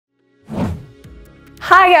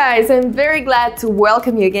Hi guys, I'm very glad to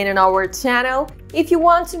welcome you again on our channel. If you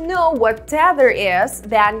want to know what Tether is,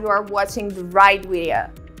 then you are watching the right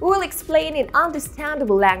video. We will explain in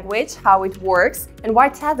understandable language how it works and why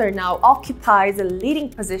Tether now occupies a leading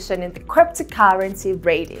position in the cryptocurrency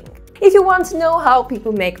rating. If you want to know how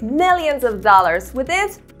people make millions of dollars with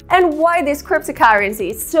it and why this cryptocurrency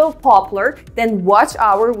is so popular, then watch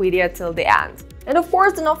our video till the end. And of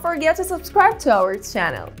course, do not forget to subscribe to our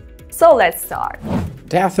channel. So let's start.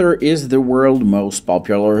 Tether is the world's most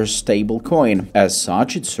popular stablecoin. As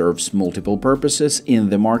such, it serves multiple purposes in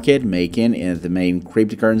the market, making it the main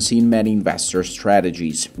cryptocurrency in many investor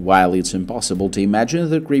strategies. While it's impossible to imagine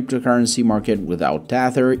the cryptocurrency market without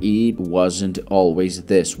Tether, it wasn't always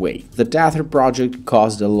this way. The Tether project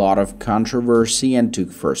caused a lot of controversy and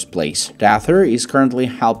took first place. Tether is currently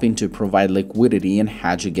helping to provide liquidity and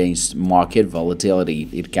hedge against market volatility.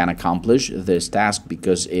 It can accomplish this task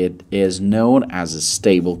because it is known as a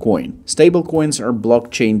stablecoin. Stablecoins are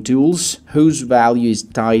blockchain tools whose value is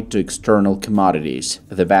tied to external commodities.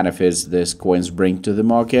 The benefits these coins bring to the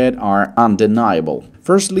market are undeniable.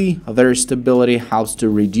 Firstly, their stability helps to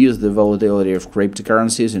reduce the volatility of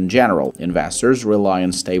cryptocurrencies in general. Investors rely on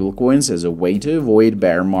stablecoins as a way to avoid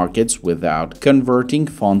bear markets without converting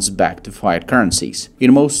funds back to fiat currencies.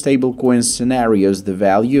 In most stablecoin scenarios, the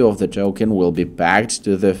value of the token will be pegged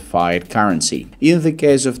to the fiat currency. In the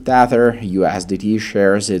case of Tether, USDT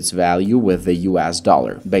shares its value with the US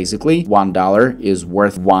dollar. Basically, $1 is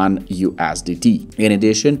worth 1 USDT. In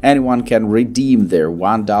addition, anyone can redeem their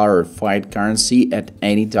 $1 fiat currency at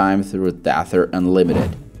any time through Tether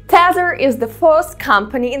Unlimited. Tether is the first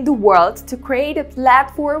company in the world to create a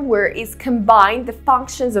platform where is combined the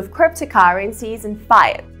functions of cryptocurrencies and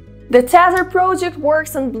fiat. The Tether project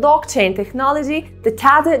works on blockchain technology. The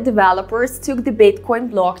Tether developers took the Bitcoin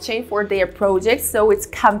blockchain for their project, so it's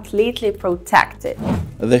completely protected.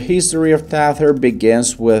 The history of Tether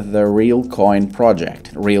begins with the Realcoin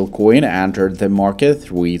project. Realcoin entered the market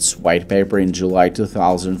through its white paper in July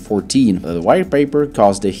 2014. The white paper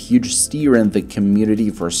caused a huge stir in the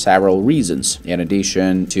community for several reasons. In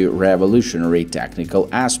addition to revolutionary technical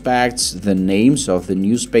aspects, the names of the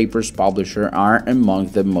newspaper's publisher are among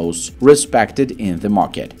the most respected in the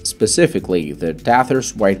market. Specifically, the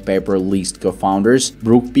Tether's white paper list co-founders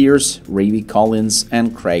Brooke Pierce, Ravi Collins,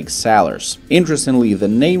 and Craig Sellers. Interestingly,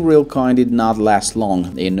 the name Realcoin did not last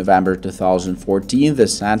long. In November 2014, the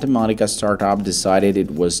Santa Monica startup decided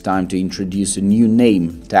it was time to introduce a new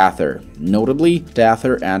name, Tether. Notably,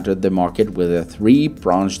 Tether entered the market with a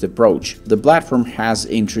three-pronged approach. The platform has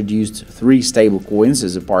introduced 3 stablecoins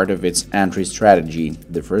as a part of its entry strategy.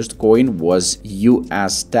 The first coin was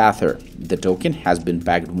US Tether. The token has been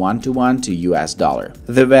pegged 1-to-1 to US dollar.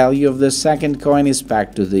 The value of the second coin is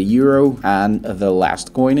pegged to the euro, and the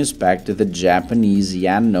last coin is pegged to the Japanese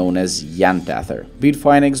yen, known as Yen Tether.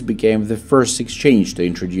 Bitfinex became the first exchange to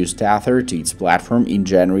introduce Tether to its platform in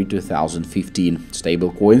January 2015.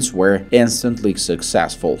 Stablecoins were instantly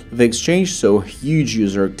successful. The exchange saw huge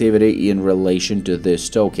user activity in relation to this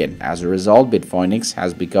token. As a result, Bitfinex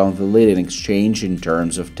has become the leading exchange in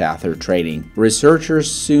terms of Tether trading.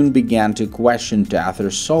 Researchers soon began to question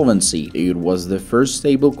Tether's solvency. It was the first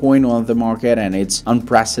stablecoin on the market, and its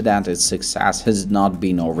unprecedented success has not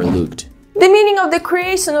been overlooked. The meaning of the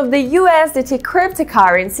creation of the USDT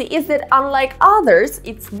cryptocurrency is that, unlike others,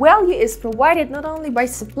 its value is provided not only by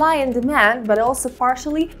supply and demand, but also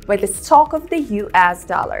partially by the stock of the US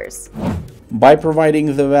dollars. By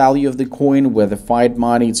providing the value of the coin with the fiat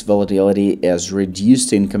money, its volatility is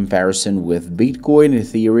reduced in comparison with Bitcoin,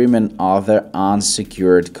 Ethereum, and other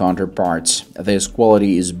unsecured counterparts. This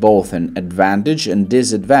quality is both an advantage and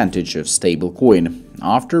disadvantage of stablecoin.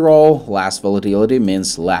 After all, less volatility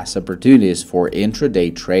means less opportunities for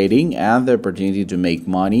intraday trading and the opportunity to make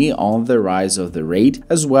money on the rise of the rate,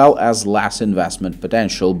 as well as less investment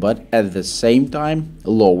potential, but at the same time,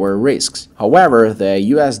 lower risks. However, the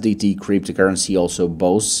USDT cryptocurrency also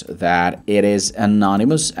boasts that it is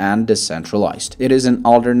anonymous and decentralized. It is an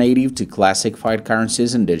alternative to classic fiat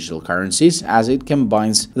currencies and digital currencies, as it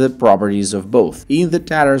combines the properties of both. In the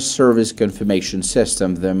Tether service confirmation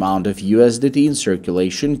system, the amount of USDT in circulation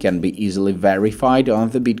can be easily verified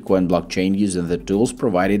on the Bitcoin blockchain using the tools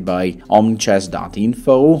provided by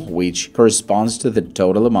omnichess.info, which corresponds to the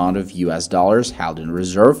total amount of US dollars held in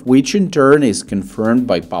reserve, which in turn is confirmed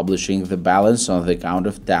by publishing the balance on the account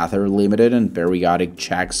of Tether Limited and periodic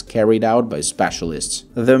checks carried out by specialists.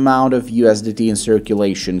 The amount of USDT in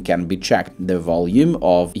circulation can be checked. The volume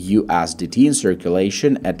of USDT in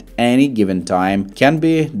circulation at any given time can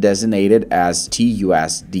be designated as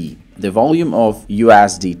TUSD. The volume of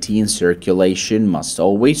USDT in circulation must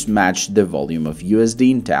always match the volume of USD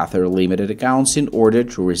in Tether limited accounts in order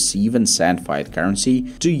to receive and send fiat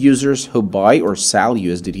currency to users who buy or sell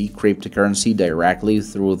USDT cryptocurrency directly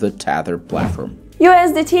through the Tether platform.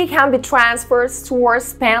 USDT can be transferred, stored,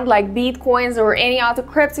 spent like Bitcoins or any other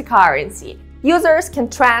cryptocurrency. Users can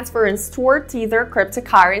transfer and store Tether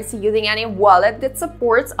cryptocurrency using any wallet that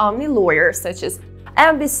supports OmniLawyer, such as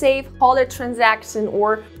MBSafe, Wallet Transaction,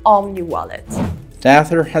 or Omni Wallet.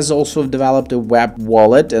 Tether has also developed a web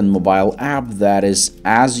wallet and mobile app that is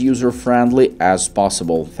as user-friendly as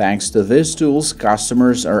possible. Thanks to these tools,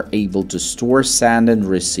 customers are able to store, send, and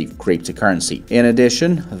receive cryptocurrency. In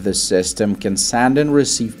addition, the system can send and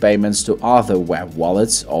receive payments to other web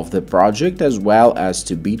wallets of the project as well as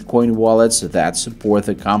to Bitcoin wallets that support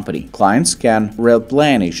the company. Clients can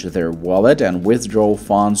replenish their wallet and withdraw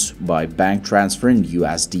funds by bank transfer in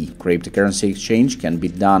USD. Cryptocurrency exchange can be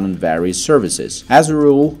done on various services. As a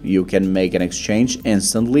rule, you can make an exchange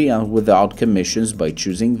instantly and without commissions by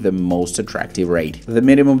choosing the most attractive rate. The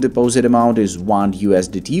minimum deposit amount is 1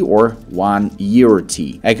 USDT or 1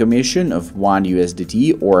 EURT. A commission of 1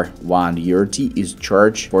 USDT or 1 EURT is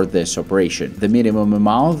charged for this operation. The minimum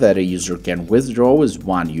amount that a user can withdraw is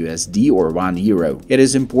 1 USD or 1 euro. It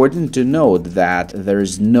is important to note that there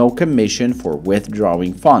is no commission for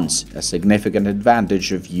withdrawing funds. A significant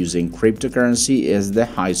advantage of using cryptocurrency is the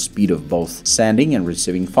high speed of both sending and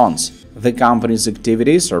receiving funds. The company's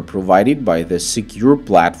activities are provided by the secure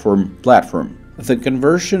platform. The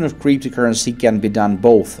conversion of cryptocurrency can be done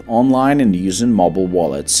both online and using mobile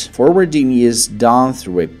wallets. Forwarding is done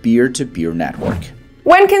through a peer-to-peer network.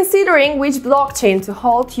 When considering which blockchain to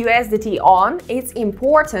hold USDT on, it's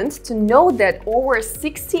important to note that over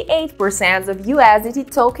 68% of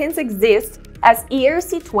USDT tokens exist as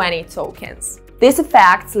ERC20 tokens. This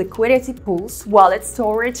affects liquidity pools, wallet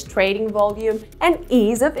storage, trading volume, and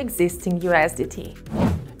ease of existing USDT.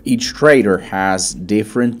 Each trader has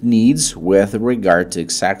different needs with regard to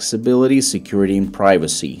accessibility, security, and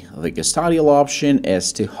privacy. The custodial option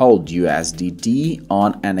is to hold USDT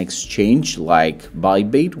on an exchange like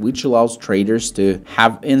Bybit, which allows traders to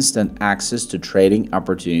have instant access to trading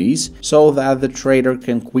opportunities so that the trader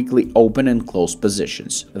can quickly open and close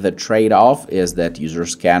positions. The trade-off is that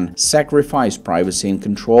users can sacrifice privacy and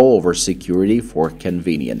control over security for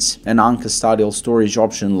convenience. A non-custodial storage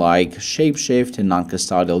option like Shapeshift and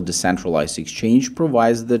non-custodial decentralized exchange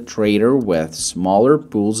provides the trader with smaller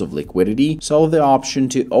pools of liquidity, so the option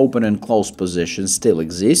to open and close positions still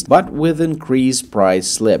exists, but with increased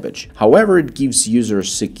price slippage. However, it gives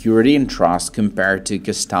users security and trust compared to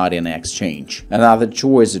custodian exchange. Another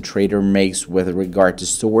choice a trader makes with regard to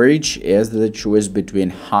storage is the choice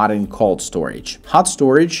between hot and cold storage. Hot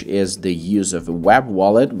storage is the use of a web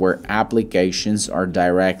wallet where applications are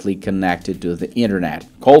directly connected to the internet.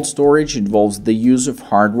 Cold storage involves the use of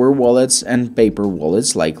hardware wallets and paper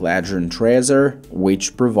wallets like Ledger and Trezor,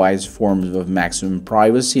 which provides forms of maximum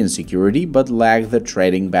privacy and security but lack the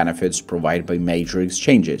trading benefits provided by major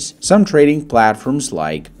exchanges. Some trading platforms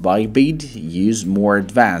like Bybit use more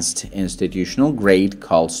advanced institutional-grade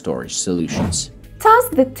cold storage solutions. Thus,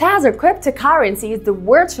 the Tether cryptocurrency is the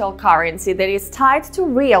virtual currency that is tied to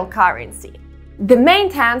real currency. The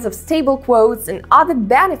maintenance of stablecoins and other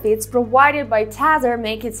benefits provided by Tether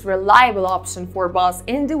make it a reliable option for both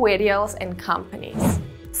individuals and companies.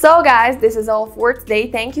 So guys, this is all for today.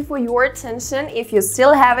 Thank you for your attention. If you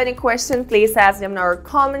still have any questions, please ask them in our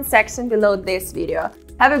comment section below this video.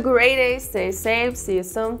 Have a great day, stay safe, see you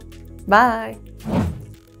soon, bye!